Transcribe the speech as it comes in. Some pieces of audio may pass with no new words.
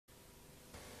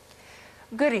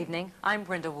Good evening, I'm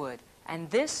Brenda Wood, and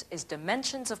this is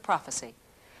Dimensions of Prophecy.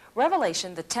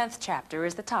 Revelation, the 10th chapter,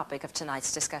 is the topic of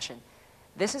tonight's discussion.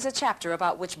 This is a chapter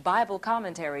about which Bible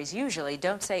commentaries usually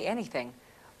don't say anything.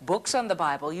 Books on the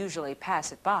Bible usually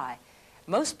pass it by.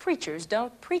 Most preachers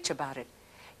don't preach about it.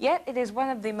 Yet it is one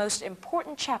of the most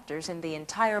important chapters in the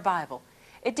entire Bible.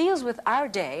 It deals with our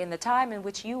day and the time in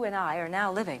which you and I are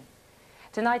now living.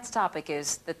 Tonight's topic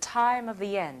is the time of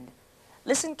the end.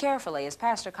 Listen carefully as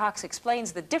Pastor Cox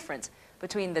explains the difference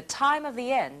between the time of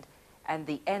the end and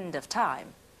the end of time.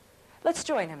 Let's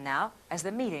join him now as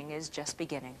the meeting is just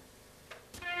beginning.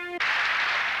 We're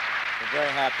very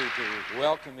happy to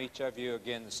welcome each of you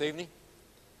again this evening.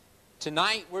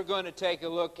 Tonight we're going to take a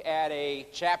look at a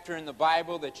chapter in the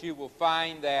Bible that you will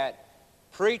find that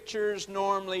preachers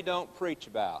normally don't preach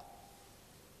about.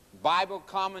 Bible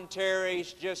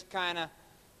commentaries just kind of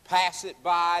pass it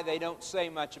by. They don't say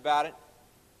much about it.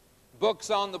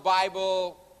 Books on the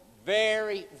Bible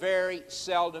very, very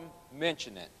seldom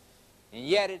mention it. And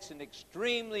yet it's an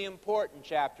extremely important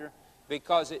chapter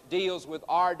because it deals with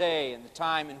our day and the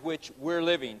time in which we're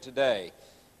living today.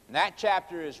 And that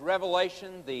chapter is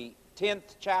Revelation, the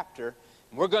 10th chapter.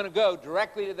 And we're going to go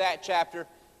directly to that chapter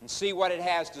and see what it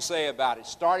has to say about it,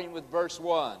 starting with verse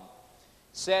 1. It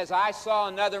says, "I saw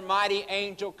another mighty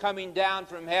angel coming down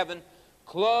from heaven,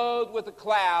 clothed with a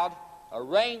cloud. A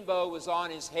rainbow was on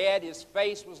his head, his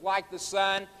face was like the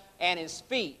sun, and his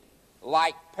feet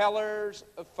like pillars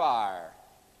of fire.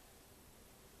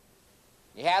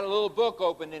 He had a little book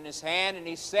opened in his hand, and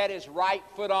he set his right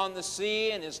foot on the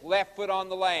sea and his left foot on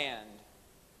the land.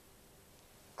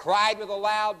 Cried with a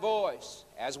loud voice,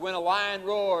 as when a lion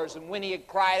roars, and when he had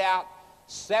cried out,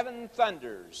 7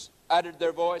 thunders uttered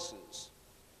their voices.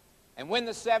 And when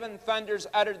the 7 thunders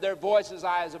uttered their voices,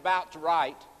 I was about to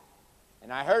write.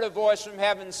 And I heard a voice from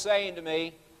heaven saying to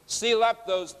me, seal up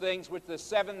those things which the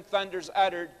 7 thunders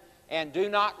uttered, and do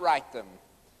not write them."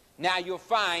 Now you'll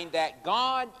find that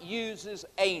God uses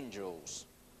angels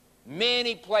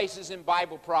many places in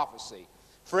Bible prophecy.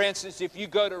 For instance, if you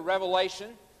go to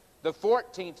Revelation, the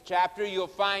 14th chapter, you'll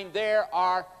find there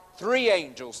are 3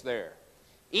 angels there.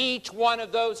 Each one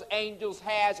of those angels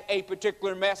has a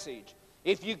particular message.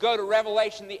 If you go to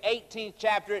Revelation, the 18th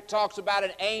chapter, it talks about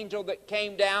an angel that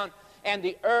came down, and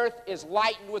the earth is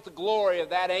lightened with the glory of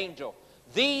that angel.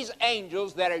 These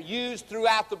angels that are used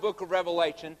throughout the book of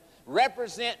Revelation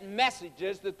represent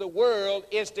messages that the world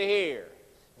is to hear.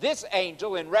 This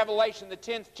angel in Revelation, the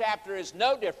 10th chapter, is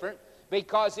no different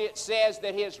because it says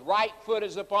that his right foot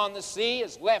is upon the sea,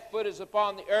 his left foot is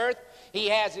upon the earth. He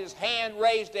has his hand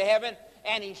raised to heaven,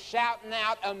 and he's shouting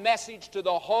out a message to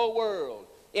the whole world.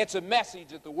 It's a message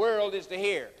that the world is to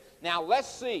hear. Now let's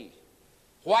see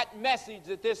what message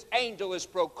that this angel is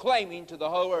proclaiming to the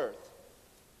whole earth.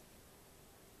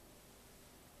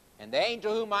 "And the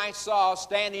angel whom I saw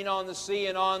standing on the sea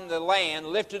and on the land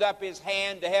lifted up his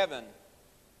hand to heaven,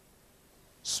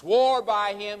 swore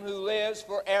by him who lives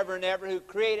forever and ever, who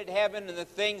created heaven and the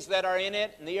things that are in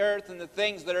it, and the earth and the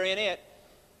things that are in it,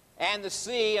 and the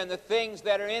sea and the things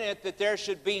that are in it, that there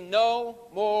should be no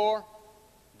more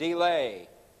delay."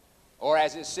 Or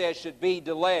as it says, should be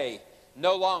delay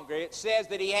no longer. It says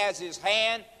that he has his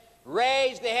hand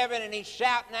raised to heaven, and he's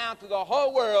shouting out to the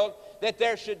whole world that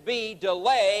there should be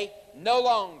delay no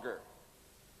longer.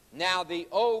 Now the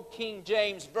old King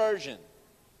James Version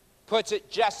puts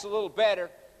it just a little better,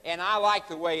 and I like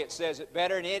the way it says it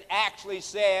better, and it actually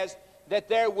says that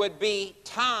there would be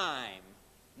time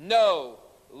no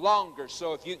longer.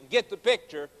 So if you can get the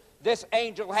picture, this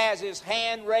angel has his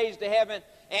hand raised to heaven,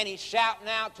 and he's shouting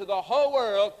out to the whole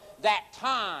world that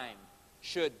time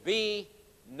should be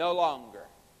no longer.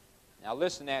 Now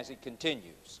listen as he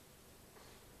continues.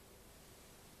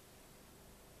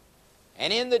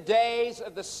 "And in the days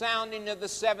of the sounding of the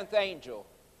 7th angel,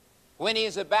 when he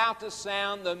is about to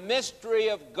sound, the mystery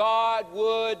of God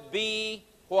would be"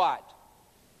 what?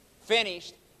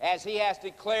 "Finished, as he has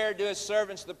declared to his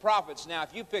servants the prophets." Now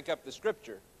if you pick up the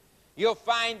scripture, you'll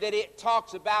find that it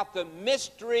talks about the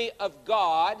mystery of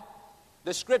God.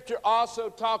 The scripture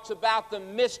also talks about the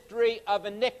mystery of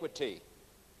iniquity.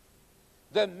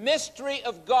 The mystery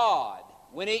of God,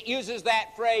 when it uses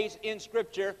that phrase in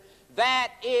scripture,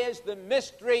 that is the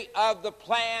mystery of the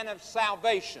plan of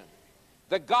salvation,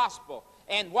 the gospel.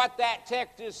 And what that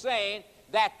text is saying,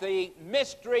 that the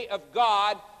mystery of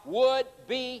God would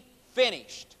be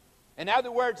finished. In other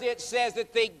words, it says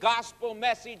that the gospel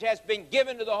message has been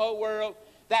given to the whole world,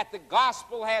 that the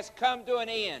gospel has come to an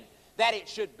end, that it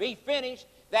should be finished,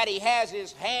 that he has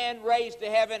his hand raised to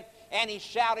heaven, and he's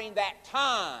shouting that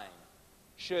time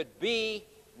should be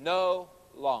no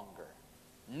longer.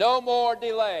 No more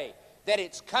delay. that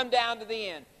it's come down to the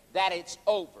end, that it's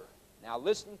over. Now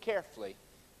listen carefully,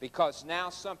 because now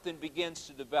something begins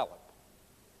to develop.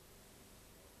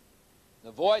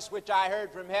 The voice which I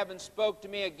heard from heaven spoke to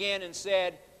me again and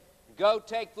said, "Go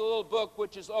take the little book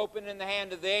which is open in the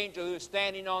hand of the angel who is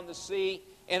standing on the sea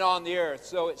and on the earth."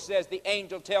 So it says the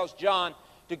angel tells John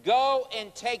to go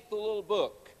and take the little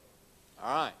book.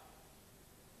 All right.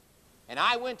 And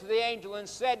I went to the angel and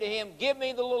said to him, "Give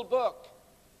me the little book."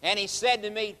 And he said to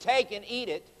me, "Take and eat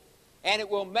it, and it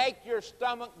will make your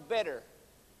stomach bitter,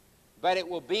 but it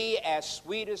will be as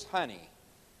sweet as honey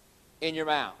in your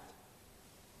mouth."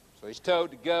 So he's told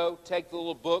to go take the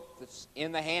little book that's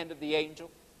in the hand of the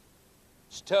angel.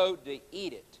 He's told to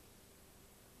eat it.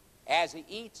 As he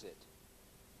eats it,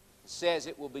 it says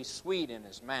it will be sweet in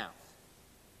his mouth,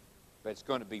 but it's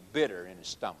going to be bitter in his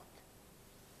stomach.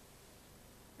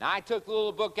 Now I took the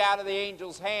little book out of the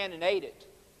angel's hand and ate it,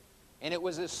 and it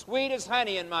was as sweet as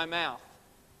honey in my mouth.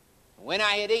 And when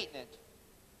I had eaten it,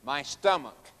 my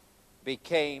stomach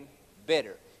became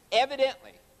bitter.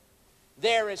 Evidently,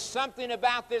 there is something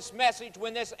about this message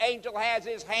when this angel has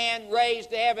his hand raised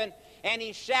to heaven and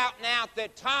he's shouting out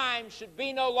that time should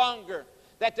be no longer,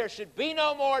 that there should be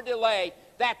no more delay,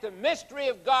 that the mystery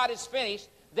of God is finished.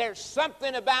 There's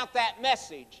something about that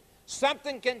message,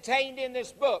 something contained in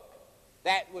this book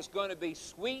that was going to be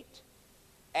sweet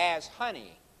as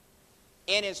honey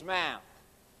in his mouth.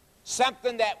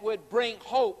 Something that would bring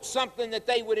hope, something that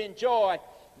they would enjoy,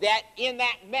 that in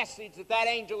that message that that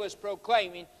angel is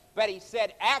proclaiming. But he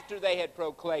said after they had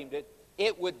proclaimed it,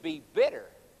 it would be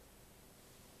bitter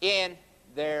in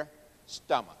their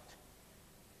stomach.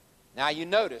 Now you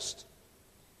noticed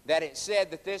that it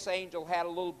said that this angel had a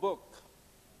little book.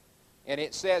 And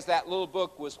it says that little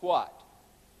book was what?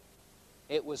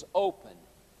 It was open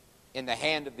in the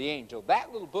hand of the angel.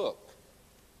 That little book,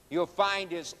 you'll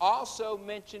find, is also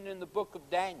mentioned in the book of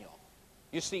Daniel.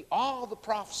 You see, all the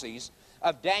prophecies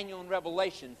of Daniel and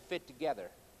Revelation fit together.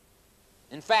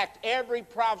 In fact, every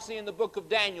prophecy in the book of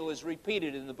Daniel is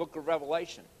repeated in the book of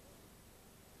Revelation.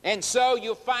 And so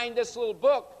you'll find this little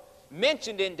book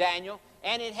mentioned in Daniel,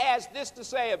 and it has this to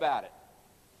say about it.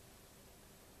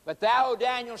 "But thou, O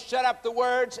Daniel, shut up the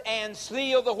words and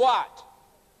seal the" what?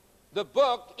 "The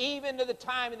book, even to the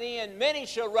time of the end. Many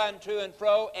shall run to and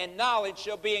fro, and knowledge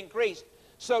shall be increased."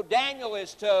 So Daniel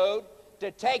is told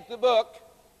to take the book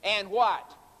and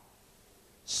what?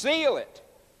 Seal it.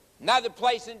 Another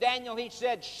place in Daniel, he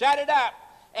said, "Shut it up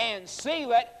and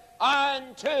seal it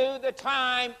unto the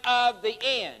time of the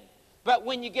end." But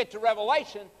when you get to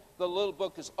Revelation, the little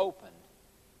book is opened.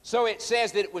 So it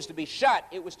says that it was to be shut,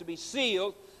 it was to be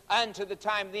sealed unto the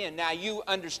time of the end. Now you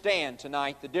understand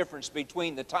tonight the difference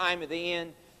between the time of the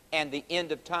end and the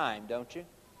end of time, don't you?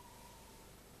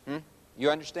 You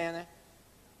understand that?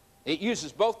 It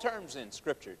uses both terms in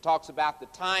Scripture. It talks about the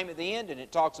time of the end, and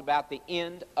it talks about the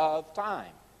end of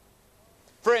time.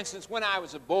 For instance, when I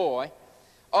was a boy,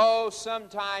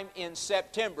 sometime in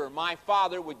September, my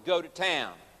father would go to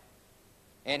town,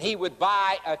 and he would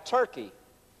buy a turkey,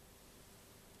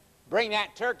 bring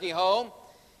that turkey home,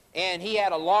 and he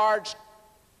had a large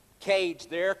cage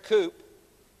there, coop,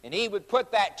 and he would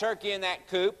put that turkey in that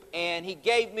coop, and he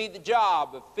gave me the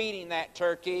job of feeding that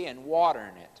turkey and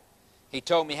watering it. He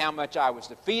told me how much I was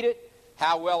to feed it,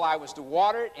 how well I was to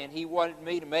water it, and he wanted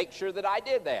me to make sure that I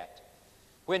did that.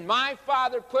 When my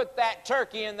father put that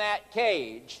turkey in that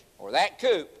cage, or that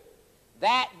coop,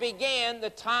 that began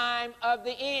the time of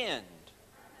the end.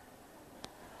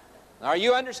 Are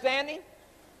you understanding?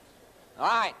 All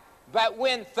right. But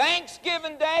when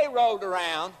Thanksgiving Day rolled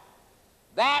around,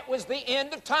 that was the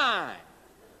end of time.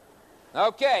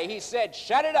 Okay, he said,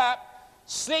 "Shut it up,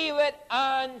 seal it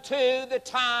unto the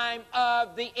time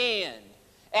of the end."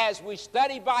 As we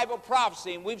study Bible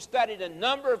prophecy, and we've studied a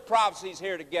number of prophecies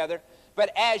here together,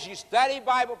 but as you study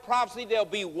Bible prophecy, there'll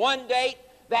be one date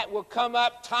that will come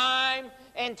up time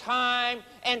and time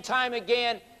and time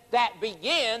again that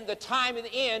begin the time of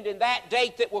the end, and that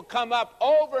date that will come up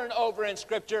over and over in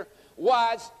Scripture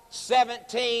was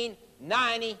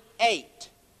 1798.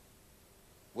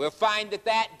 We'll find that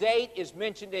that date is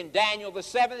mentioned in Daniel the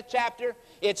 7th chapter.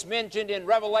 It's mentioned in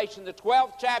Revelation the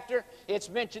 12th chapter. It's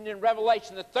mentioned in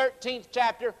Revelation the 13th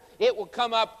chapter. It will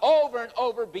come up over and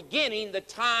over, beginning the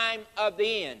time of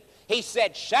the end. He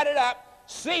said, "Shut it up,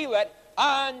 seal it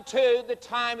unto the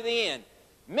time of the end."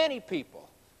 Many people,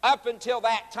 up until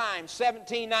that time,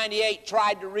 1798,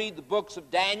 tried to read the books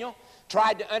of Daniel,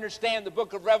 tried to understand the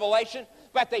book of Revelation,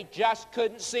 but they just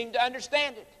couldn't seem to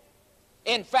understand it.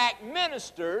 In fact,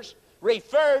 ministers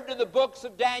referred to the books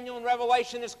of Daniel and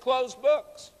Revelation as closed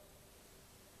books.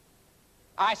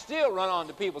 I still run on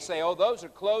to people say, oh, those are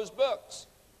closed books.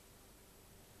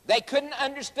 They couldn't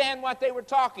understand what they were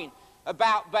talking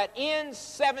about. But in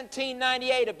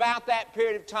 1798, about that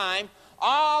period of time,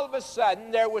 all of a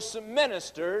sudden there were some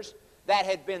ministers that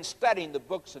had been studying the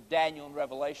books of Daniel and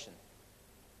Revelation.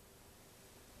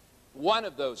 One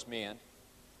of those men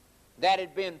that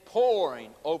had been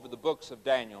poring over the books of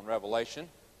Daniel and Revelation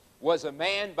was a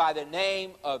man by the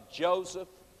name of Joseph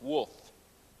Wolf.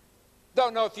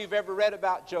 Don't know if you've ever read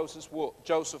about Joseph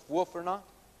Wolf or not.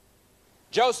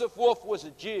 Joseph Wolf was a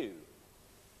Jew,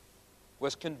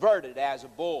 was converted as a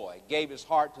boy, gave his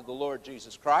heart to the Lord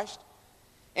Jesus Christ,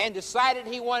 and decided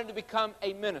he wanted to become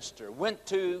a minister. Went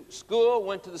to school,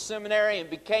 went to the seminary, and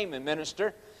became a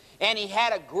minister. And he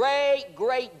had a great,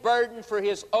 great burden for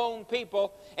his own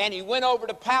people, and he went over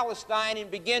to Palestine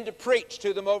and began to preach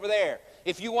to them over there.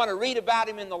 If you want to read about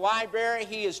him in the library,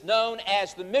 he is known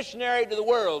as the missionary to the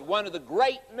world, one of the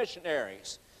great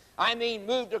missionaries. I mean,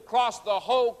 moved across the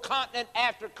whole continent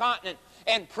after continent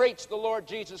and preached the Lord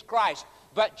Jesus Christ.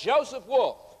 But Joseph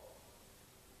Wolf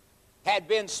had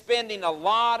been spending a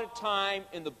lot of time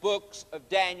in the books of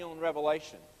Daniel and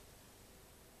Revelation.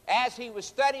 As he was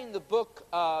studying the book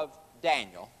of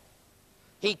Daniel,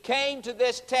 he came to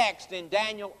this text in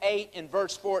Daniel 8 and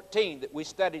verse 14 that we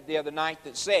studied the other night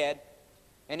that said,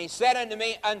 "And he said unto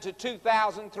me, unto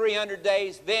 2,300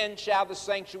 days, then shall the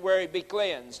sanctuary be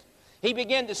cleansed." He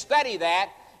began to study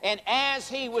that, and as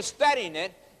he was studying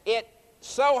it, it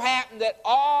so happened that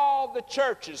all the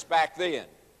churches back then,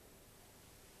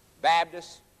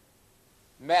 Baptist,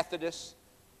 Methodist,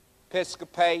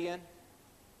 Episcopalian,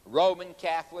 Roman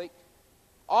Catholic,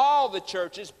 all the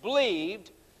churches believed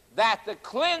that the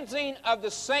cleansing of the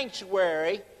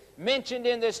sanctuary mentioned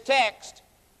in this text,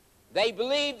 they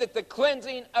believed that the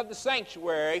cleansing of the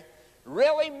sanctuary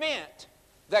really meant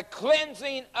the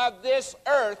cleansing of this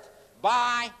earth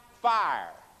by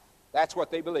fire. That's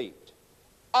what they believed.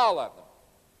 All of them.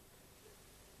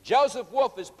 Joseph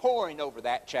Wolf is poring over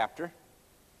that chapter.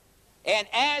 And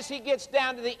as he gets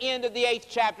down to the end of the 8th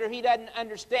chapter, he doesn't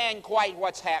understand quite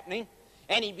what's happening.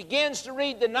 And he begins to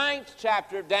read the 9th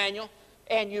chapter of Daniel.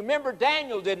 And you remember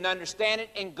Daniel didn't understand it,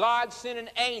 and God sent an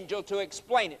angel to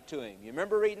explain it to him. You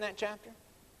remember reading that chapter?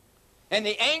 And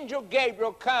the angel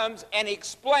Gabriel comes and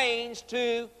explains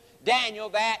to Daniel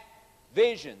that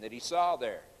vision that he saw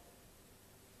there.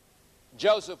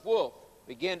 Joseph Wolf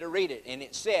began to read it, and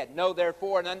it said, "Know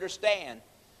therefore and understand,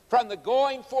 from the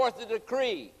going forth the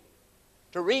decree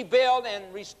to rebuild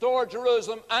and restore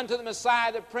Jerusalem unto the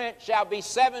Messiah the Prince shall be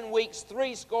 7 weeks,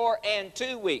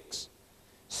 62 weeks,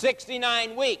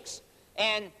 69 weeks.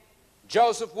 And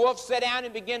Joseph Wolf sat down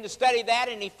and began to study that,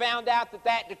 and he found out that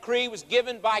that decree was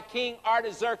given by King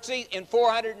Artaxerxes in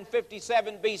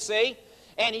 457 BC,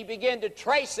 and he began to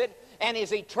trace it, and as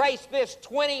he traced this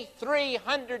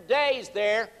 2,300 days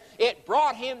there, it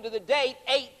brought him to the date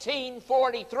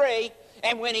 1843,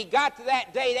 and when he got to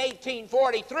that date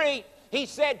 1843, he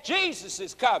said, Jesus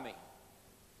is coming,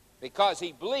 because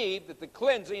he believed that the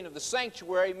cleansing of the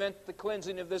sanctuary meant the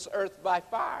cleansing of this earth by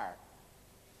fire.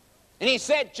 And he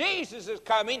said, Jesus is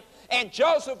coming, and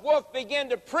Joseph Wolf began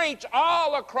to preach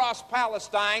all across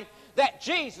Palestine that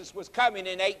Jesus was coming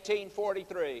in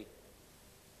 1843.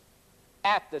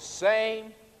 At the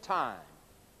same time,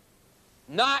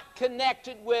 not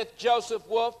connected with Joseph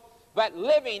Wolf, but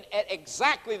living at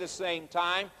exactly the same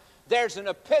time, there's an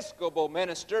Episcopal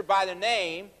minister by the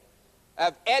name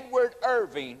of Edward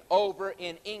Irving over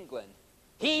in England.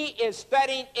 He is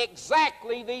studying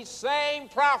exactly these same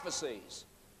prophecies.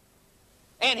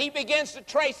 And he begins to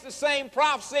trace the same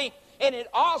prophecy, and it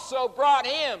also brought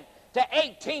him to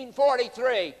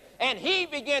 1843. And he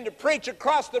began to preach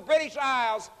across the British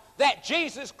Isles that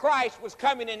Jesus Christ was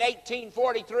coming in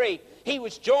 1843. He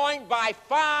was joined by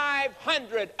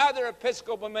 500 other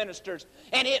Episcopal ministers,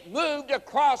 and it moved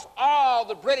across all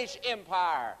the British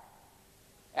Empire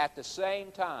at the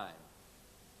same time.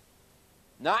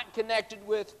 Not connected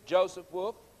with Joseph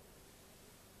Wolf,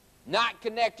 not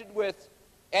connected with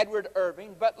Edward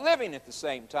Irving, but living at the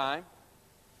same time.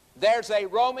 There's a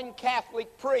Roman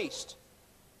Catholic priest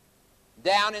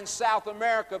down in South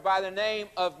America by the name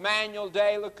of Manuel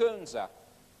de Lacunza.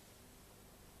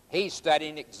 He's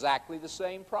studying exactly the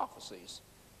same prophecies.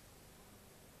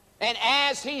 And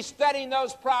as he's studying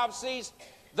those prophecies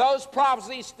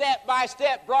step by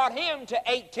step brought him to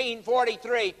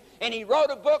 1843. And he wrote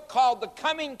a book called The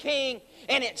Coming King,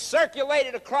 and it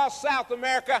circulated across South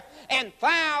America, and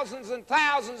thousands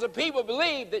of people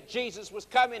believed that Jesus was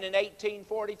coming in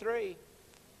 1843.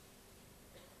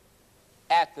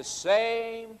 At the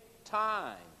same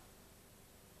time,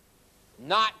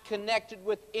 not connected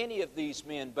with any of these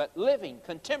men, but living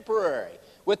contemporary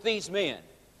with these men,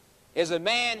 is a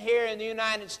man here in the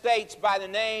United States by the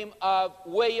name of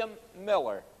William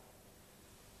Miller.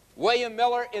 William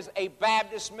Miller is a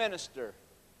Baptist minister.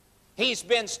 He's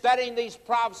been studying these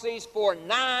prophecies for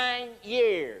 9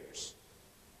 years.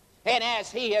 And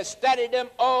as he has studied them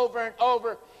over and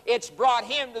over, it's brought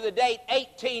him to the date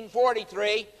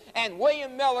 1843, and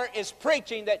William Miller is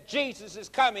preaching that Jesus is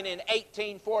coming in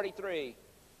 1843.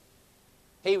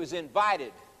 He was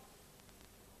invited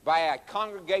by a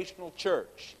congregational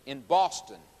church in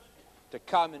Boston to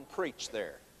come and preach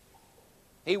there.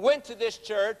 He went to this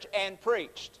church and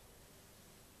preached.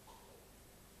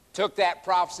 Took that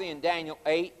prophecy in Daniel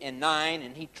 8 and 9,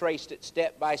 and he traced it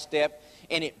step by step,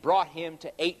 and it brought him to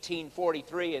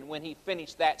 1843. And when he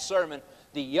finished that sermon,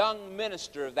 the young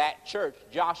minister of that church,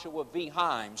 Joshua V.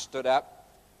 Himes, stood up,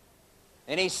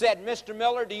 and he said, "Mr.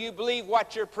 Miller, do you believe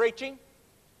what you're preaching?"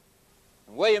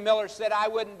 And William Miller said, "I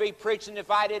wouldn't be preaching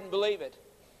if I didn't believe it."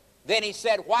 Then he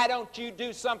said, "Why don't you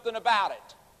do something about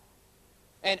it?"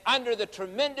 And under the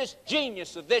tremendous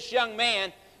genius of this young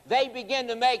man, they began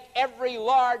to make every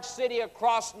large city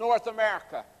across North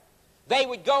America. They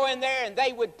would go in there and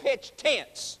they would pitch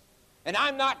tents. And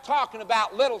I'm not talking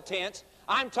about little tents.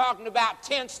 I'm talking about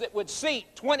tents that would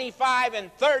seat 25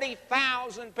 and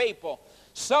 30,000 people.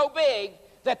 So big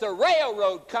that the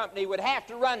railroad company would have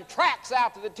to run tracks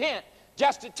out to the tent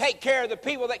just to take care of the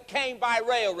people that came by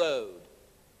railroad.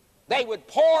 They would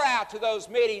pour out to those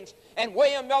meetings, and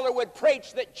William Miller would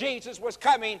preach that Jesus was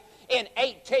coming in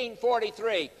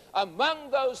 1843. Among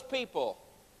those people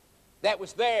that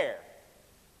was there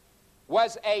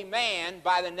was a man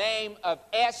by the name of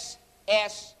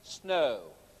S.S. Snow,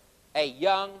 a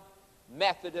young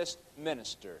Methodist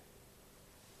minister.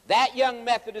 That young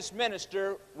Methodist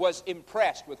minister was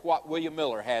impressed with what William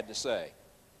Miller had to say.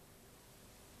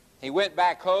 He went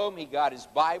back home, he got his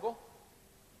Bible,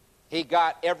 he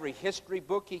got every history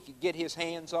book he could get his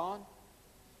hands on,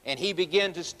 and he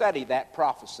began to study that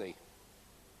prophecy.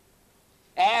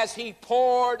 As he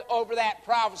pored over that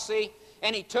prophecy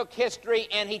and he took history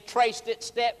and he traced it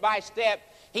step by step,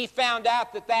 he found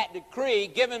out that that decree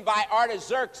given by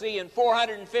Artaxerxes in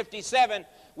 457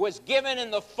 was given in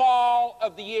the fall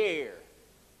of the year.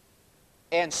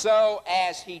 And so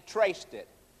as he traced it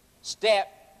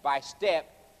step by step,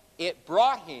 it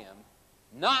brought him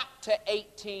not to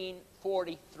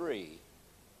 1843,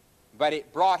 but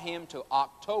it brought him to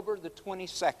October the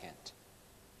 22nd,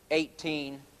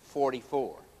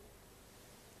 1844.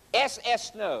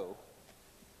 S.S. Snow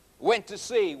went to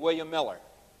see William Miller,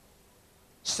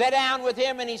 sat down with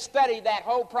him, and he studied that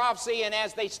whole prophecy. And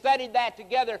as they studied that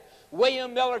together,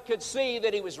 William Miller could see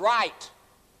that he was right.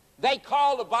 They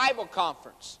called a Bible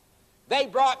conference. They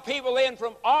brought people in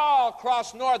from all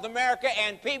across North America,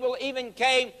 and people even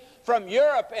came from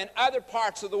Europe and other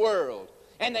parts of the world.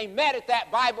 And they met at that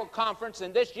Bible conference,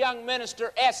 and this young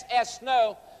minister, S.S.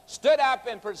 Snow, stood up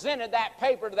and presented that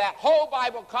paper to that whole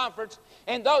Bible conference,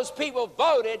 and those people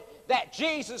voted that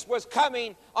Jesus was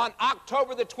coming on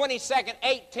October the 22nd,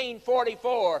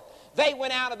 1844. They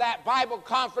went out of that Bible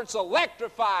conference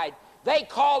electrified. They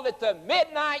called it the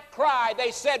midnight cry.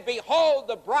 They said, "Behold,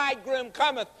 the bridegroom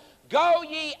cometh. Go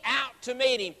ye out to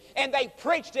meet him." And they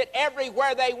preached it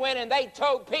everywhere they went, and they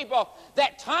told people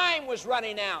that time was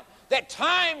running out, that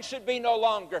time should be no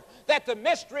longer, that the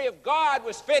mystery of God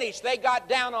was finished. They got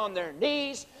down on their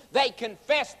knees. They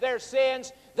confessed their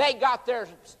sins. They got their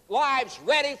lives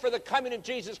ready for the coming of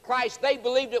Jesus Christ. They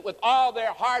believed it with all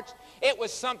their hearts. It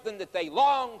was something that they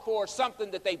longed for,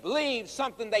 something that they believed,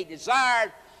 something they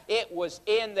desired. It was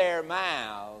in their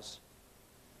mouths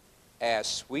as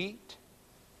sweet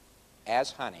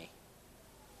as honey.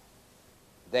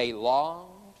 They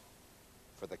longed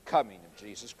for the coming of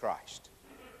Jesus Christ.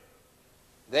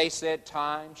 They said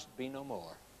time should be no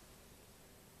more.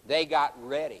 They got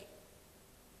ready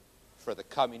for the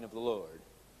coming of the Lord.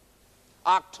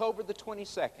 October the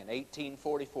 22nd,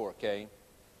 1844 came.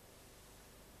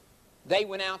 They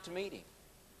went out to meet him.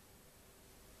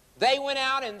 They went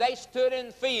out and they stood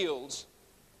in fields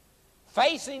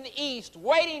facing the east,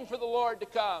 waiting for the Lord to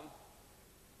come.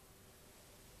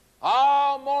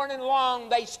 All morning long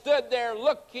they stood there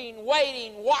looking,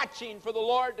 waiting, watching for the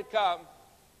Lord to come.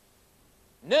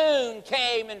 Noon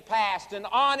came and passed, and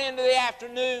on into the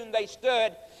afternoon they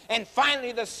stood, and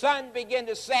finally the sun began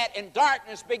to set and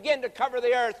darkness began to cover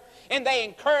the earth, and they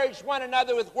encouraged one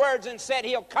another with words and said,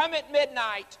 "He'll come at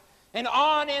midnight." And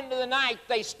on into the night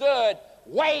they stood,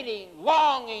 waiting,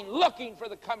 longing, looking for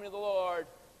the coming of the Lord.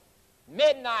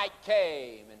 Midnight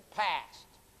came and passed,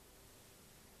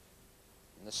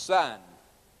 and the sun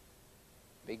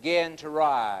began to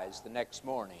rise the next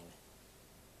morning,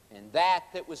 and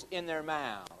that was in their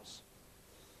mouths,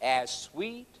 as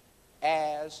sweet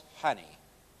as honey,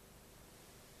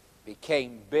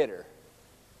 became bitter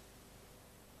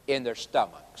in their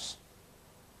stomachs.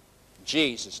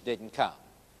 Jesus didn't come.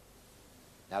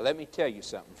 Now let me tell you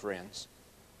something, friends.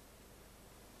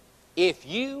 If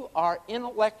you are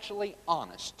intellectually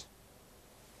honest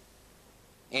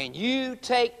and you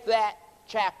take that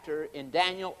chapter in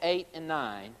Daniel 8 and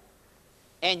 9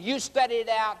 and you study it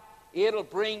out, it'll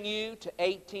bring you to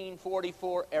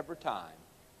 1844 every time.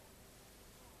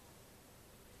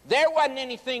 There wasn't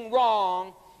anything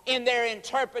wrong in their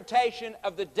interpretation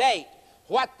of the date.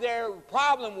 What their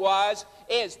problem was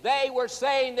is they were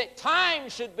saying that time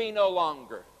should be no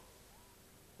longer.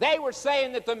 They were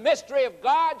saying that the mystery of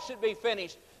God should be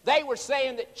finished. They were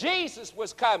saying that Jesus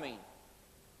was coming.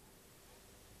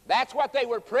 That's what they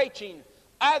were preaching,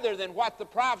 other than what the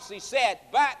prophecy said.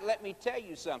 But let me tell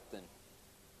you something.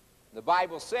 The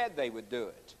Bible said they would do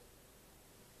it.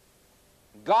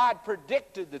 God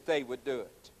predicted that they would do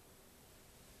it.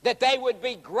 That they would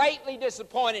be greatly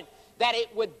disappointed, that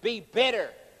it would be bitter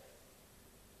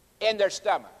in their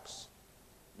stomachs.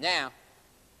 Now,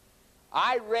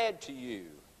 I read to you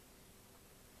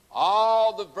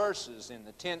all the verses in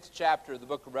the 10th chapter of the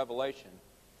book of Revelation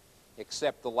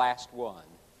except the last one.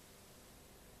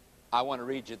 I want to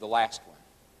read you the last one,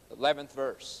 the 11th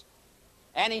verse.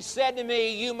 And he said to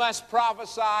me, you must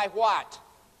prophesy what?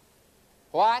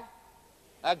 What?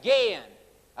 Again,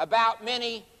 about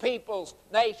many peoples,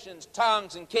 nations,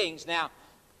 tongues, and kings. Now,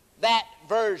 that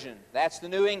version, that's the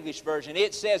New English version,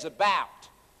 it says about.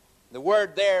 The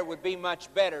word there would be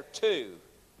much better, to.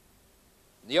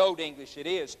 In the Old English, it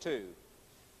is to.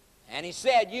 And he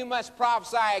said, you must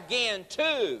prophesy again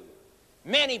to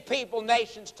many people,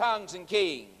 nations, tongues, and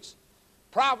kings.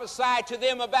 Prophesy to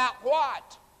them about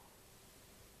what?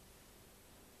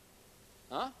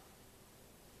 Huh?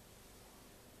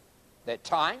 That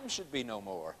time should be no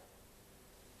more.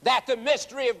 That the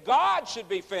mystery of God should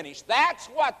be finished. That's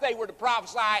what they were to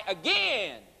prophesy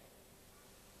again.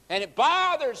 And it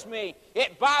bothers me.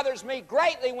 It bothers me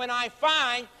greatly when I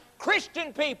find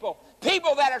Christian people,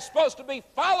 people that are supposed to be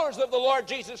followers of the Lord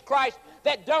Jesus Christ,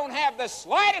 that don't have the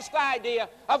slightest idea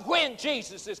of when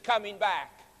Jesus is coming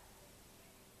back.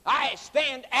 I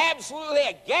stand absolutely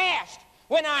aghast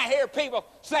when I hear people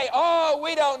say, oh,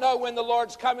 we don't know when the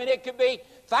Lord's coming. It could be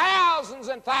thousands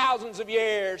and thousands of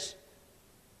years.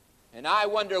 And I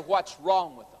wonder what's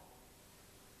wrong with them.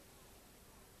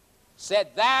 Said,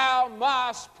 thou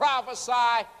must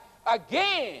prophesy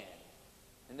again.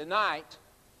 And tonight,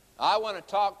 I want to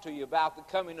talk to you about the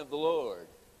coming of the Lord.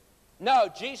 No,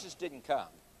 Jesus didn't come.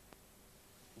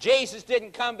 Jesus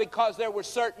didn't come because there were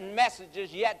certain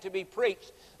messages yet to be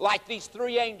preached, like these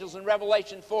three angels in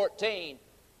Revelation 14.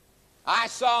 I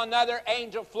saw another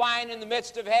angel flying in the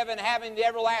midst of heaven, having the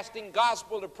everlasting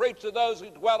gospel to preach to those who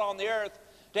dwell on the earth,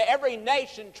 to every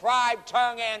nation, tribe,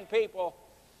 tongue, and people,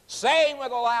 saying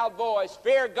with a loud voice,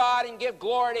 fear God and give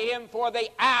glory to him, for the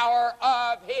hour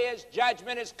of his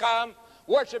judgment is come.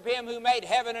 Worship him who made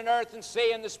heaven and earth and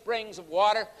sea and the springs of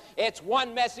water. It's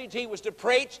one message he was to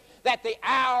preach, that the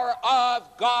hour of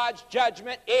God's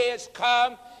judgment is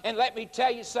come. And let me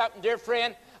tell you something, dear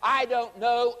friend. I don't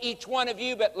know each one of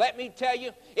you, but let me tell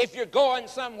you, if you're going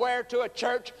somewhere to a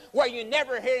church where you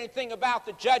never hear anything about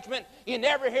the judgment, you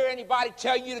never hear anybody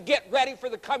tell you to get ready for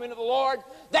the coming of the Lord,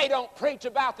 they don't preach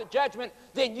about the judgment,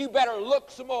 then you better look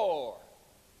some more.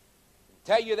 I'll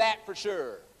tell you that for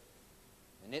sure.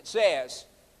 And it says,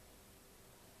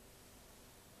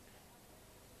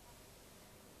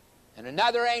 and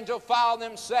another angel followed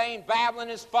them, saying,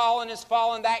 Babylon is fallen,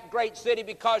 that great city,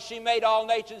 because she made all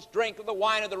nations drink of the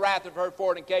wine of the wrath of her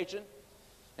fornication.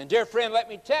 And dear friend, let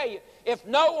me tell you, if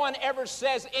no one ever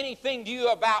says anything to you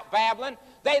about Babylon,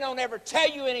 they don't ever tell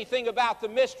you anything about the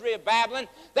mystery of Babylon,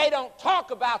 they don't talk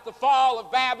about the fall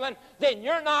of Babylon, then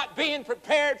you're not being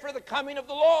prepared for the coming of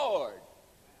the Lord.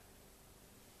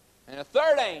 And a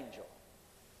third angel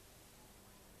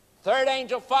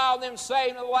followed them,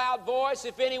 saying with a loud voice,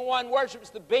 if anyone worships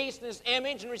the beast and his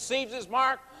image and receives his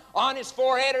mark on his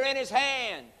forehead or in his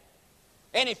hand.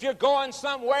 And if you're going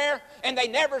somewhere and they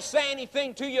never say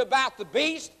anything to you about the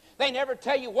beast, they never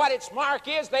tell you what its mark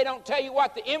is, they don't tell you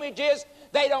what the image is,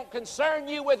 they don't concern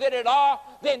you with it at all,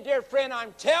 then dear friend,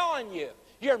 I'm telling you,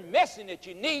 you're missing it.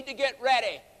 You need to get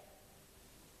ready.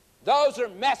 Those are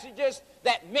messages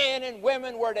that men and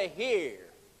women were to hear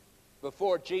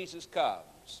before Jesus comes.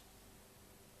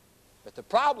 But the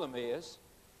problem is,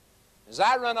 as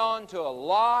I run on to a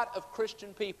lot of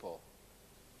Christian people,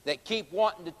 that keep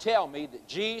wanting to tell me that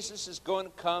Jesus is going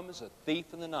to come as a thief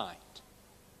in the night.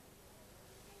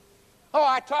 Oh,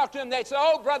 I talk to them, they say,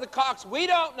 oh, Brother Cox, we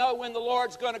don't know when the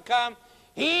Lord's going to come.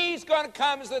 He's going to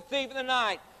come as a thief in the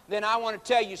night. Then I want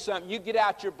to tell you something. You get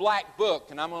out your black book,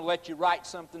 and I'm going to let you write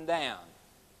something down.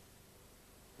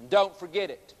 And don't forget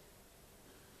it.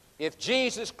 If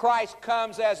Jesus Christ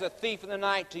comes as a thief in the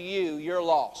night to you, you're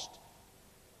lost.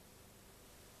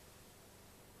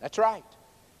 That's right.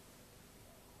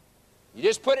 You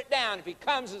just put it down. If he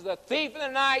comes as a thief in the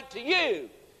night to you,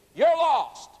 you're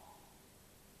lost.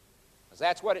 Because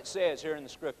that's what it says here in the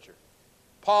Scripture.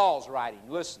 Paul's writing.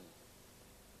 Listen.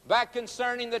 But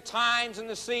concerning the times and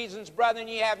the seasons, brethren,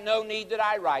 ye have no need that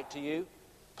I write to you.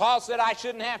 Paul said I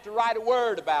shouldn't have to write a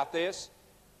word about this.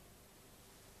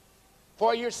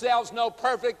 For yourselves know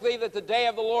perfectly that the day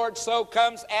of the Lord so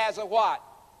comes as a what?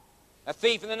 A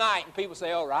thief in the night. And people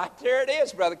say, oh, right there it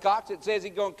is, Brother Cox. It says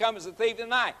he's going to come as a thief in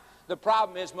the night. The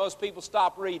problem is most people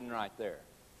stop reading right there.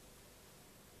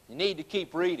 You need to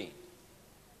keep reading.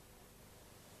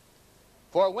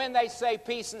 For when they say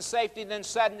peace and safety, then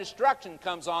sudden destruction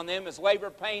comes on them as labor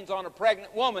pains on a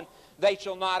pregnant woman. They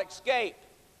shall not escape.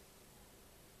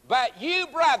 But you,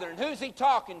 brethren, who's he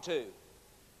talking to?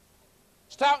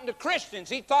 He's talking to Christians.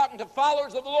 He's talking to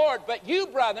followers of the Lord. But you,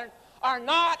 brethren, are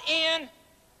not in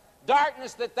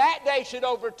darkness, that that day should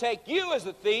overtake you as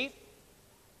a thief.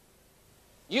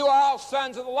 You are all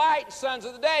sons of the light and sons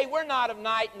of the day. We're not of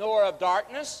night nor of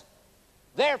darkness.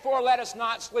 Therefore, let us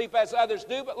not sleep as others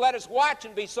do, but let us watch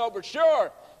and be sober.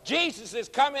 Sure, Jesus is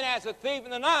coming as a thief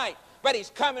in the night, but he's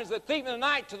coming as a thief in the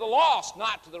night to the lost,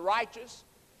 not to the righteous.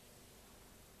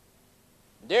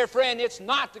 Dear friend, it's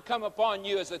not to come upon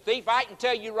you as a thief. I can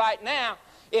tell you right now,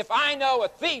 if I know a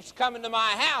thief's coming to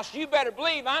my house, you better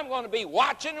believe I'm going to be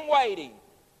watching and waiting.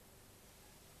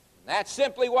 That's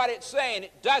simply what it's saying.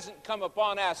 It doesn't come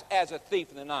upon us as a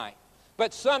thief in the night.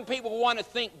 But some people want to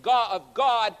think of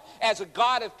God as a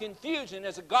God of confusion,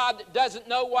 as a God that doesn't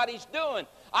know what he's doing.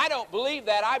 I don't believe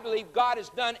that. I believe God has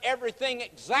done everything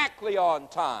exactly on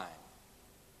time.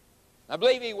 I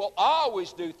believe he will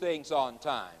always do things on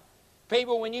time.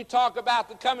 People, when you talk about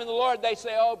the coming of the Lord, they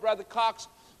say, oh, Brother Cox,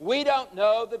 we don't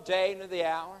know the day nor the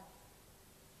hour.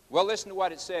 Well, listen to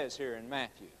what it says here in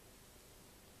Matthew.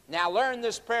 Now learn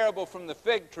this parable from the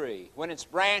fig tree. When its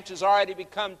branch has already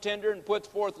become tender and puts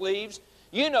forth leaves,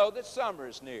 you know that summer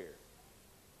is near.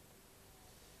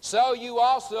 So you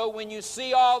also, when you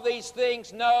see all these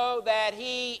things, know that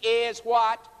he is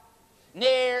what?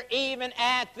 Near, even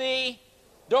at the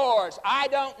doors. I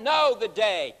don't know the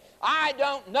day. I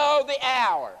don't know the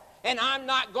hour. And I'm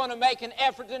not going to make an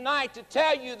effort tonight to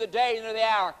tell you the day nor the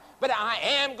hour. But I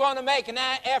am going to make an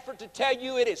effort to tell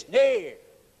you it is near.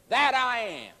 That I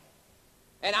am.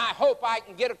 And I hope I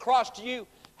can get across to you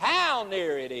how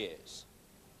near it is.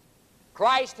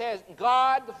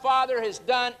 God the Father has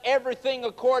done everything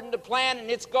according to plan, and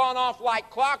it's gone off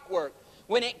like clockwork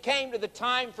when it came to the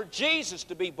time for Jesus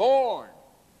to be born.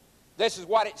 This is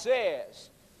what it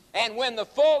says. And when the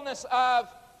fullness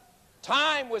of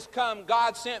time was come,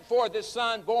 God sent forth his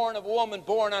Son, born of a woman,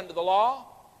 born under the law.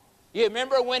 You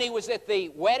remember when he was at the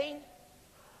wedding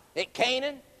at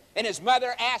Canaan? And his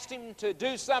mother asked him to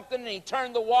do something, and he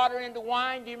turned the water into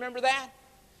wine. Do you remember that?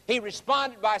 He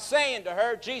responded by saying to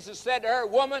her, Jesus said to her,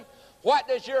 woman, what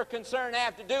does your concern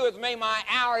have to do with me? My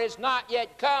hour has not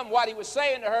yet come. What he was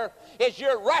saying to her is,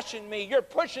 you're rushing me. You're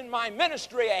pushing my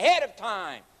ministry ahead of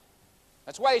time.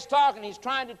 That's what he's talking. He's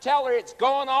trying to tell her it's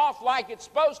going off like it's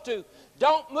supposed to.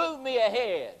 Don't move me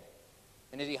ahead.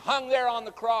 And as he hung there on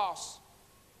the cross,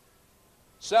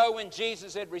 so when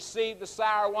Jesus had received the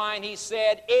sour wine, he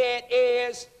said, it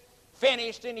is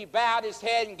finished. And he bowed his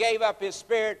head and gave up his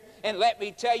spirit. And let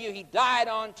me tell you, he died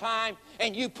on time.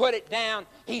 And you put it down,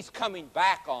 he's coming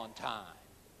back on time.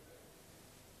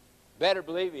 Better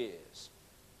believe he is.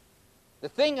 The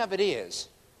thing of it is,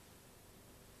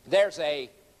 there's a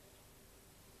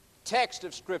text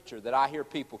of Scripture that I hear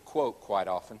people quote quite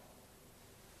often.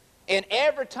 And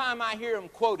every time I hear them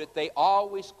quote it, they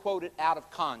always quote it out of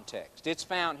context. It's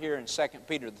found here in 2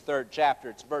 Peter, the 3rd chapter.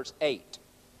 It's verse 8.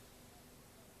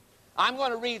 I'm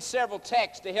going to read several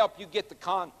texts to help you get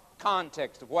the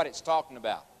context of what it's talking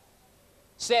about.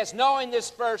 It says, knowing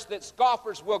this first, that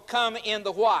scoffers will come in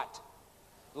the what?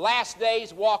 Last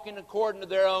days, walking according to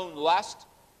their own lust,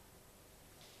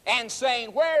 and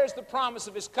saying, where is the promise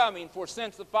of his coming? For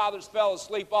since the fathers fell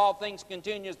asleep, all things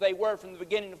continue as they were from the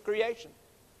beginning of creation.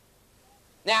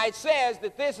 Now it says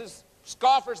that this is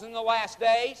scoffers in the last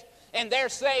days, and they're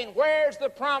saying, where's the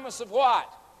promise of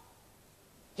what?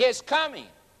 His coming.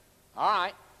 All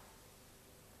right.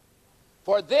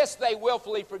 For this they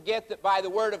willfully forget, that by the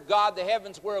word of God the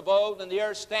heavens were of old, and the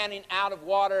earth standing out of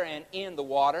water and in the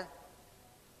water,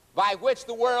 by which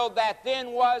the world that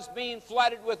then was, being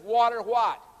flooded with water,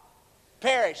 what?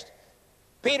 Perished.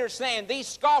 Peter's saying, these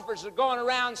scoffers are going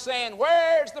around saying,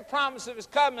 where's the promise of his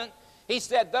covenant? He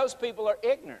said, those people are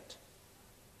ignorant.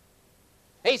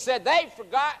 He said, they've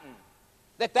forgotten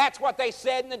that that's what they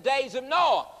said in the days of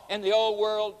Noah, and the old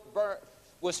world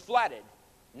was flooded.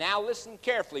 Now listen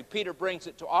carefully. Peter brings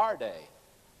it to our day.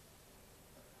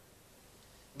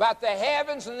 But the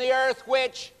heavens and the earth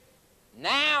which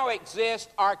now exist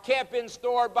are kept in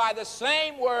store by the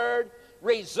same word,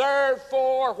 reserved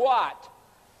for what?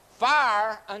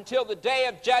 Fire, until the day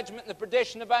of judgment and the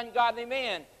perdition of ungodly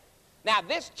men. Now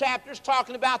this chapter is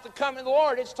talking about the coming of the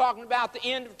Lord. It's talking about the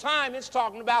end of time. It's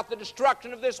talking about the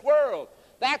destruction of this world.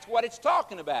 That's what it's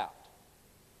talking about.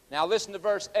 Now listen to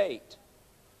verse 8.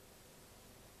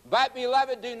 But,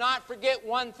 beloved, do not forget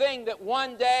one thing, that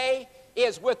one day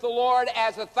is with the Lord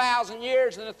as 1,000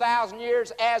 years, and 1,000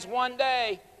 years as one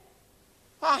day.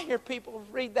 I hear people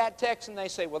read that text and they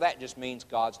say, well, that just means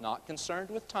God's not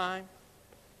concerned with time.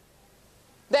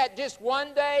 That just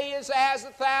one day is as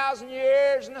 1,000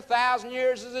 years, and 1,000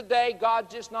 years is a day.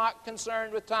 God's just not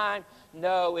concerned with time.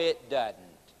 No, it doesn't.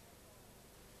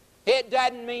 It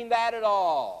doesn't mean that at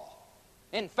all.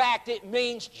 In fact, it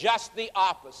means just the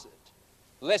opposite.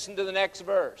 Listen to the next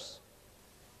verse.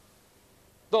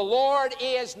 The Lord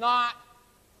is not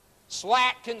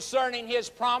slack concerning his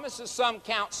promises. Some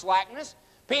count slackness.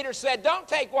 Peter said, don't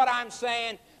take what I'm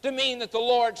saying to mean that the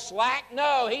Lord's slack.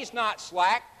 No, he's not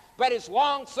slack, but is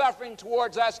long-suffering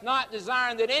towards us, not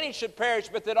desiring that any should perish,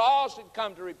 but that all should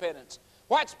come to repentance.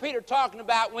 What's Peter talking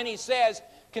about when he says,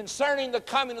 concerning the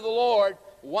coming of the Lord,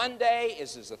 one day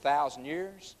is as 1,000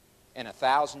 years, and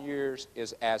 1,000 years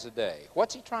is as a day?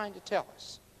 What's he trying to tell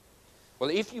us? Well,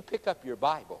 if you pick up your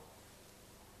Bible,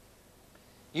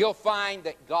 you'll find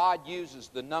that God uses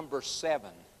the number 7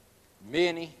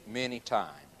 many, many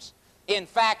times. In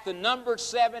fact, the number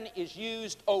 7 is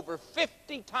used over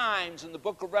 50 times in the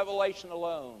book of Revelation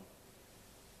alone.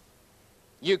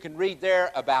 You can read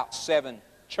there about 7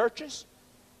 churches.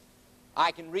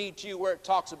 I can read to you where it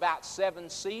talks about 7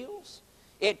 seals.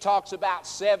 It talks about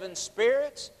 7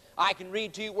 spirits. I can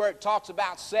read to you where it talks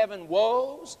about 7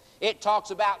 woes. It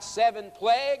talks about 7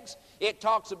 plagues. It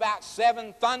talks about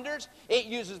 7 thunders. It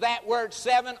uses that word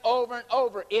 7 over and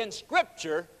over. In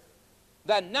Scripture,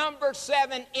 the number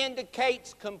 7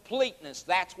 indicates completeness.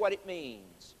 That's what it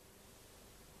means.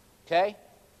 Okay?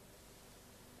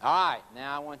 All right,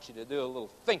 now I want you to do a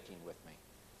little thinking with me.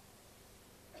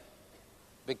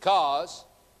 Because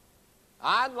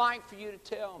I'd like for you to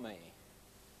tell me,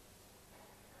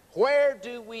 where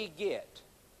do we get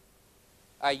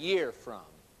a year from?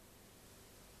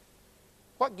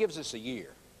 What gives us a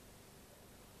year?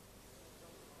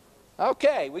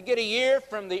 Okay, we get a year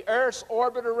from the Earth's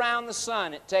orbit around the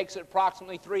sun. It takes it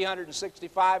approximately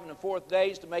 365 1/4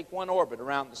 days to make one orbit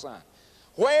around the sun.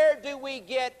 Where do we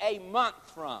get a month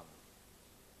from?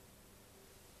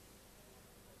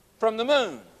 From the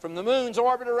moon. From the moon's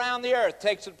orbit around the Earth. It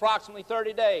takes it approximately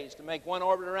 30 days to make one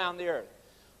orbit around the Earth.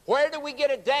 Where do we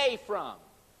get a day from?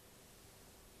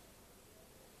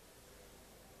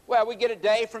 Well, we get a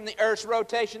day from the Earth's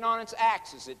rotation on its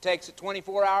axis. It takes it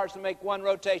 24 hours to make one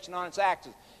rotation on its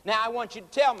axis. Now, I want you to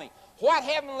tell me, what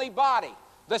heavenly body,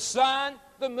 the sun,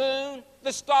 the moon,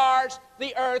 the stars,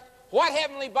 the earth, what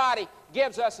heavenly body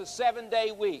gives us a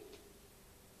 7-day week?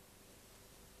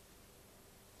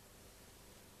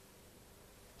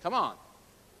 Come on.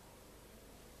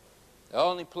 The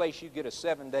only place you get a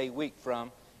 7-day week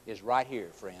from is right here,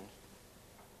 friend.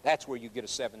 That's where you get a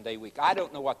 7-day week. I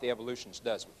don't know what the evolutionist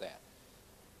does with that.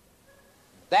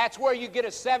 That's where you get a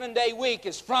 7-day week,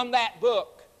 is from that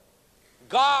book.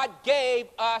 God gave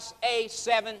us a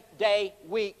 7-day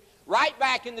week. Right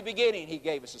back in the beginning, He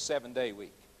gave us a 7-day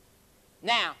week.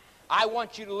 Now, I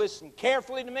want you to listen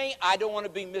carefully to me. I don't want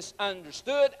to be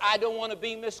misunderstood. I don't want to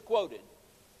be misquoted.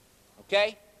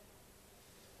 Okay?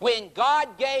 When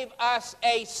God gave us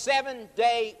a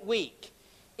 7-day week,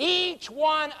 each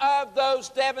one of those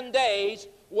 7 days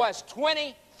was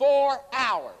 24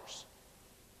 hours.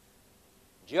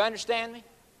 Do you understand me?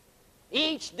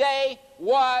 Each day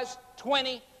was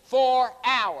 24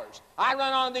 hours. I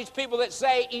run on these people that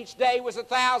say each day was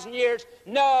 1,000 years.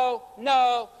 No,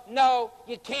 no, no.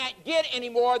 You can't get any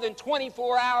more than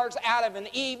 24 hours out of an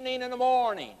evening and a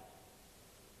morning.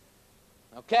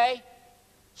 Okay?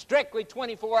 Strictly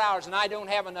 24 hours, and I don't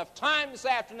have enough time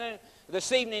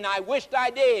this evening, I wished I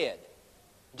did,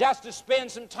 just to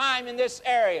spend some time in this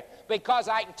area, because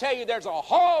I can tell you there's a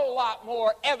whole lot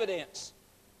more evidence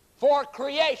for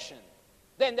creation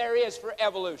than there is for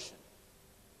evolution.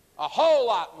 A whole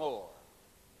lot more.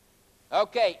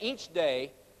 Okay, each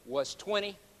day was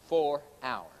 24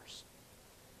 hours.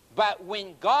 But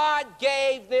when God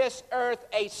gave this earth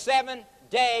a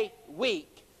 7-day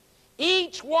week,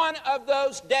 each one of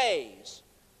those days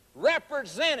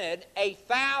represented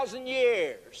 1,000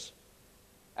 years.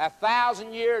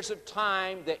 1,000 years of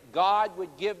time that God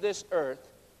would give this earth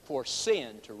for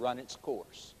sin to run its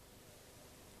course.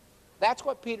 That's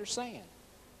what Peter's saying.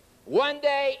 One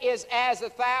day is as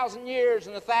 1,000 years,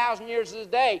 and 1,000 years is a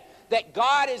day. That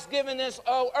God has given this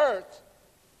earth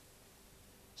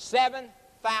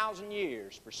 7,000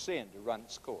 years for sin to run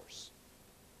its course.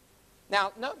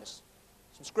 Now, notice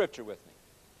some scripture with me.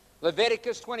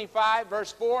 Leviticus 25,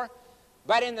 verse 4.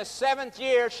 But in the 7th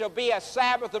year shall be a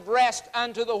Sabbath of rest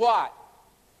unto the what?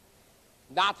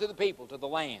 Not to the people, to the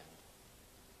land.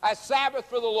 A Sabbath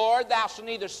for the Lord. Thou shalt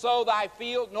neither sow thy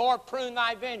field nor prune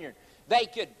thy vineyard. They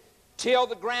could till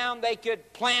the ground, they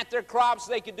could plant their crops,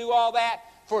 they could do all that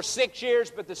for 6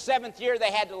 years, but the 7th year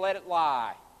they had to let it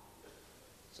lie.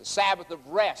 It's a Sabbath of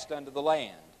rest unto the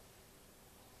land.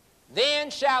 Then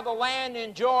shall the land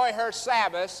enjoy her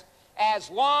Sabbaths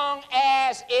as long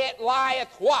as it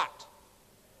lieth what?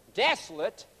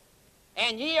 Desolate.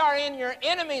 And ye are in your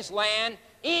enemy's land,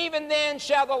 even then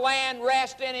shall the land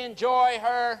rest and enjoy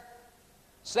her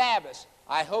Sabbaths.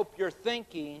 I hope you're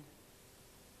thinking,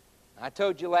 I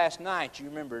told you last night, you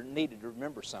needed to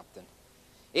remember something.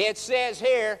 It says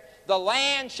here, the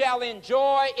land shall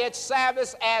enjoy its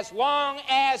Sabbaths as long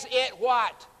as it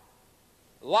what?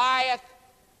 Lieth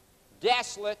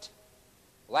desolate.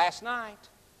 Last night,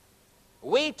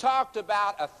 we talked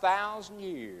about 1,000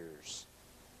 years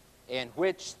in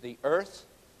which the earth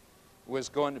was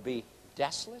going to be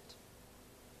desolate.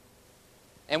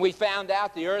 And we found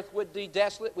out the earth would be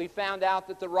desolate. We found out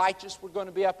that the righteous were going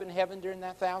to be up in heaven during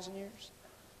that 1,000 years.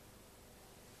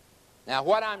 Now,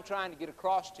 what I'm trying to get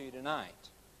across to you tonight,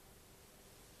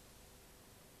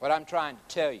 what I'm trying to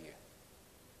tell you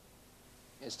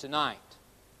is tonight,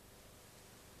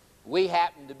 we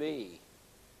happen to be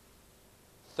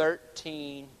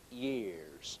 13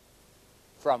 years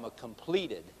from a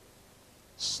completed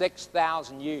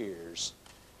 6,000 years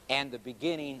and the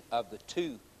beginning of the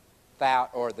 7,000th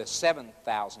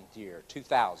year,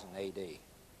 2000 A.D.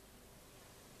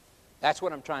 That's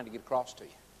what I'm trying to get across to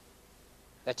you.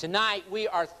 That tonight we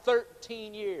are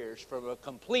 13 years from a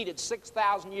completed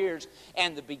 6,000 years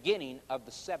and the beginning of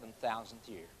the 7,000th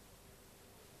year.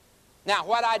 Now,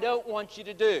 what I don't want you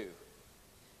to do,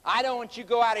 I don't want you to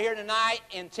go out of here tonight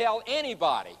and tell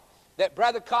anybody that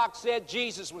Brother Cox said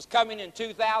Jesus was coming in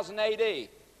 2000 A.D.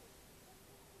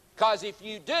 Because if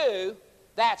you do,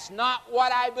 that's not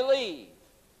what I believe.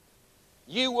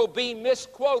 You will be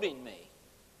misquoting me.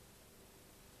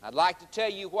 I'd like to tell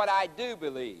you what I do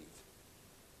believe.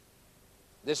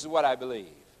 This is what I believe.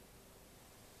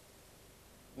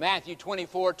 Matthew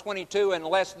 24:22,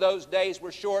 unless those days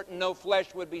were shortened, no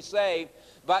flesh would be saved.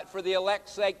 But for the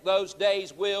elect's sake, those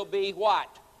days will be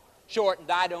what?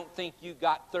 Shortened. I don't think you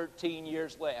got 13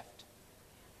 years left.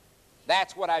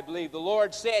 That's what I believe. The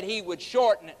Lord said He would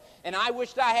shorten it. And I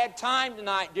wished I had time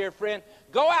tonight, dear friend.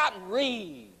 Go out and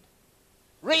read.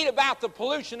 Read about the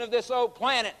pollution of this old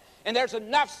planet. And there's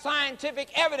enough scientific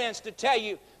evidence to tell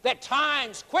you that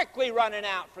time's quickly running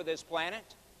out for this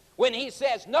planet. When He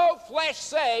says no flesh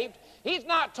saved, He's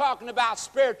not talking about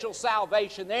spiritual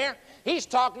salvation there. He's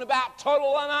talking about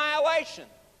total annihilation.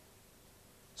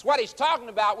 It's what He's talking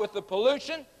about with the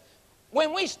pollution.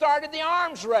 When we started the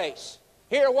arms race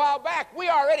here a while back, we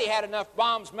already had enough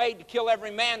bombs made to kill every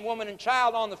man, woman, and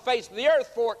child on the face of the earth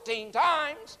 14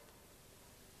 times.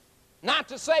 Not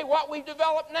to say what we've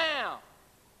developed now.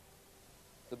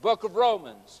 The book of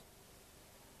Romans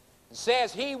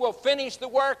says He will finish the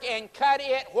work and cut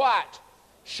it what?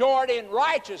 Short in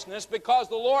righteousness, because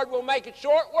the Lord will make it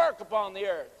short work upon the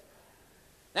earth.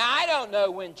 Now, I don't know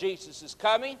when Jesus is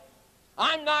coming.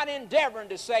 I'm not endeavoring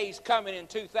to say He's coming in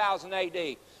 2000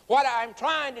 A.D. What I'm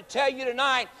trying to tell you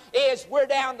tonight is we're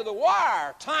down to the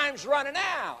wire. Time's running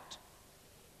out.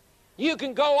 You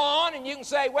can go on and you can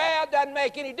say, well, it doesn't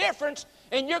make any difference,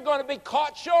 and you're going to be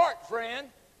caught short, friend.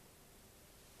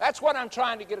 That's what I'm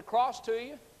trying to get across to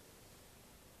you.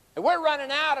 And we're running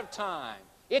out of time.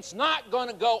 It's not going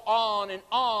to go on and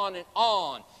on and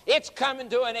on. It's coming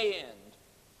to an end.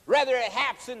 Whether it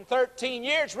happens in 13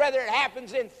 years, whether it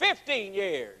happens in 15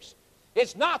 years.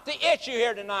 It's not the issue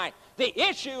here tonight. The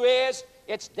issue is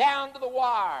it's down to the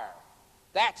wire.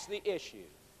 That's the issue.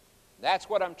 That's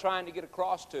what I'm trying to get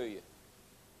across to you.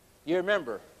 You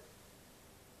remember,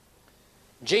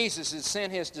 Jesus had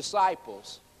sent His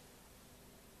disciples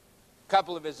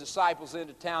couple of his disciples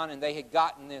into town, and they had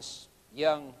gotten this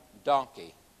young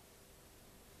donkey.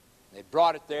 They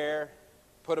brought it there,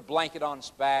 put a blanket on its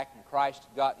back, and Christ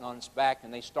had gotten on its back,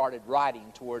 and they started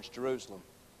riding towards Jerusalem.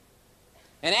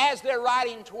 And as they're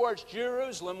riding towards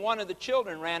Jerusalem, one of the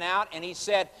children ran out, and he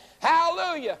said,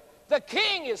 "Hallelujah, the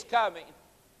King is coming."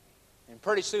 And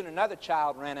pretty soon another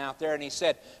child ran out there, and he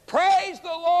said, "Praise the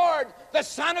Lord, the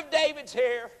Son of David's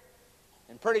here."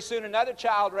 And pretty soon another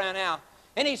child ran out,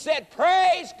 and he said,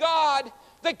 "Praise God,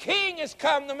 the King has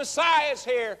come, the Messiah is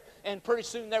here." And pretty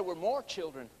soon there were more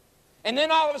children. And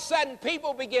then all of a sudden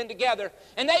people began to gather,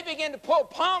 and they began to pull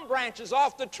palm branches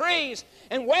off the trees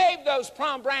and wave those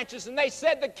palm branches, and they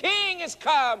said, "The King has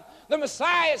come, the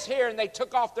Messiah is here." And they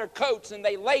took off their coats and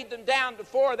they laid them down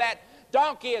before that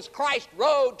donkey as Christ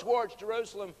rode towards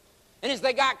Jerusalem. And as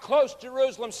they got close to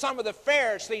Jerusalem, some of the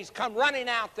Pharisees come running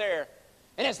out there.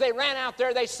 And as they ran out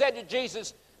there, they said to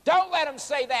Jesus, "Don't let them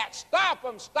say that. Stop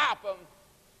them, stop them."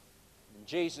 And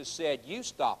Jesus said, "You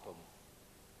stop them,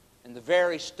 and the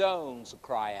very stones will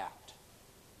cry out."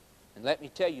 And let me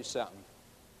tell you something.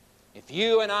 If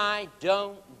you and I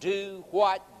don't do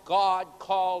what God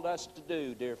called us to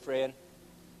do, dear friend,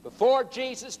 before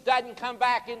Jesus doesn't come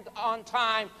back on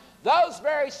time, those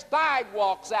very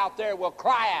sidewalks out there will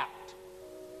cry out.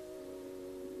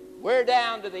 We're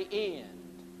down to the end.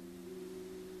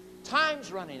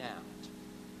 Time's running out.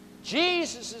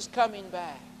 Jesus is coming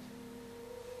back.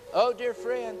 Oh, dear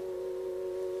friend,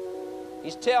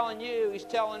 He's telling you, He's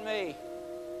telling me,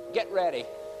 get ready.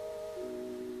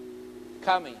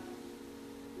 Coming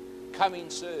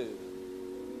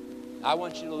soon. I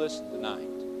want you to listen tonight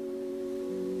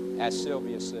as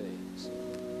Sylvia sings.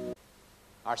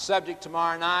 Our subject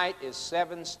tomorrow night is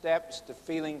 7 Steps to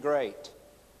Feeling Great.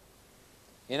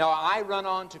 You know, I run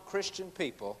on to Christian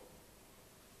people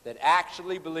that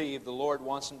actually believe the Lord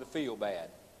wants them to feel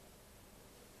bad.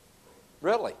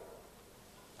 Really.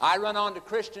 I run on to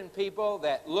Christian people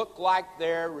that look like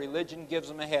their religion gives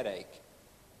them a headache.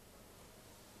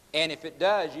 And if it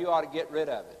does, you ought to get rid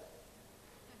of it.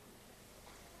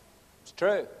 It's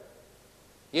true.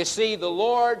 You see, the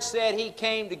Lord said He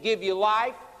came to give you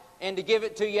life and to give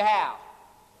it to you how?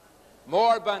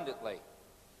 More abundantly.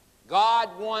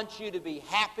 God wants you to be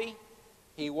happy.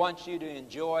 He wants you to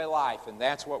enjoy life, and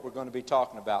that's what we're going to be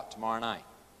talking about tomorrow night.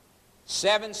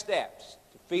 7 steps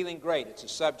to feeling great. It's a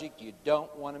subject you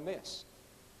don't want to miss,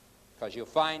 because you'll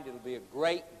find it'll be a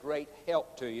great, great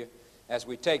help to you as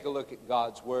we take a look at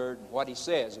God's Word and what He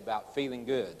says about feeling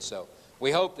good. So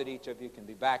we hope that each of you can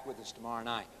be back with us tomorrow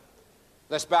night.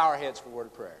 Let's bow our heads for a word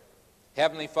of prayer.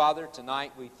 Heavenly Father,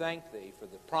 tonight we thank Thee for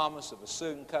the promise of a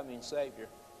soon coming Savior.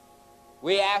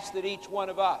 We ask that each one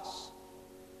of us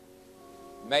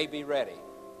may be ready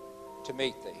to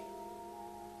meet Thee.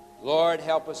 Lord,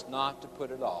 help us not to put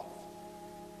it off,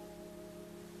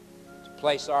 to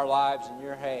place our lives in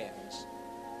Your hands,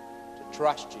 to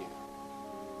trust You.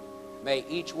 May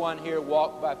each one here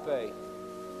walk by faith,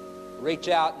 reach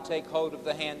out and take hold of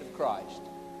the hand of Christ,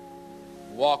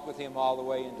 and walk with Him all the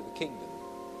way into the kingdom.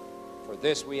 For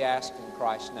this we ask in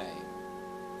Christ's name.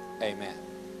 Amen.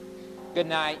 Good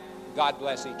night. God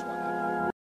bless each one of you.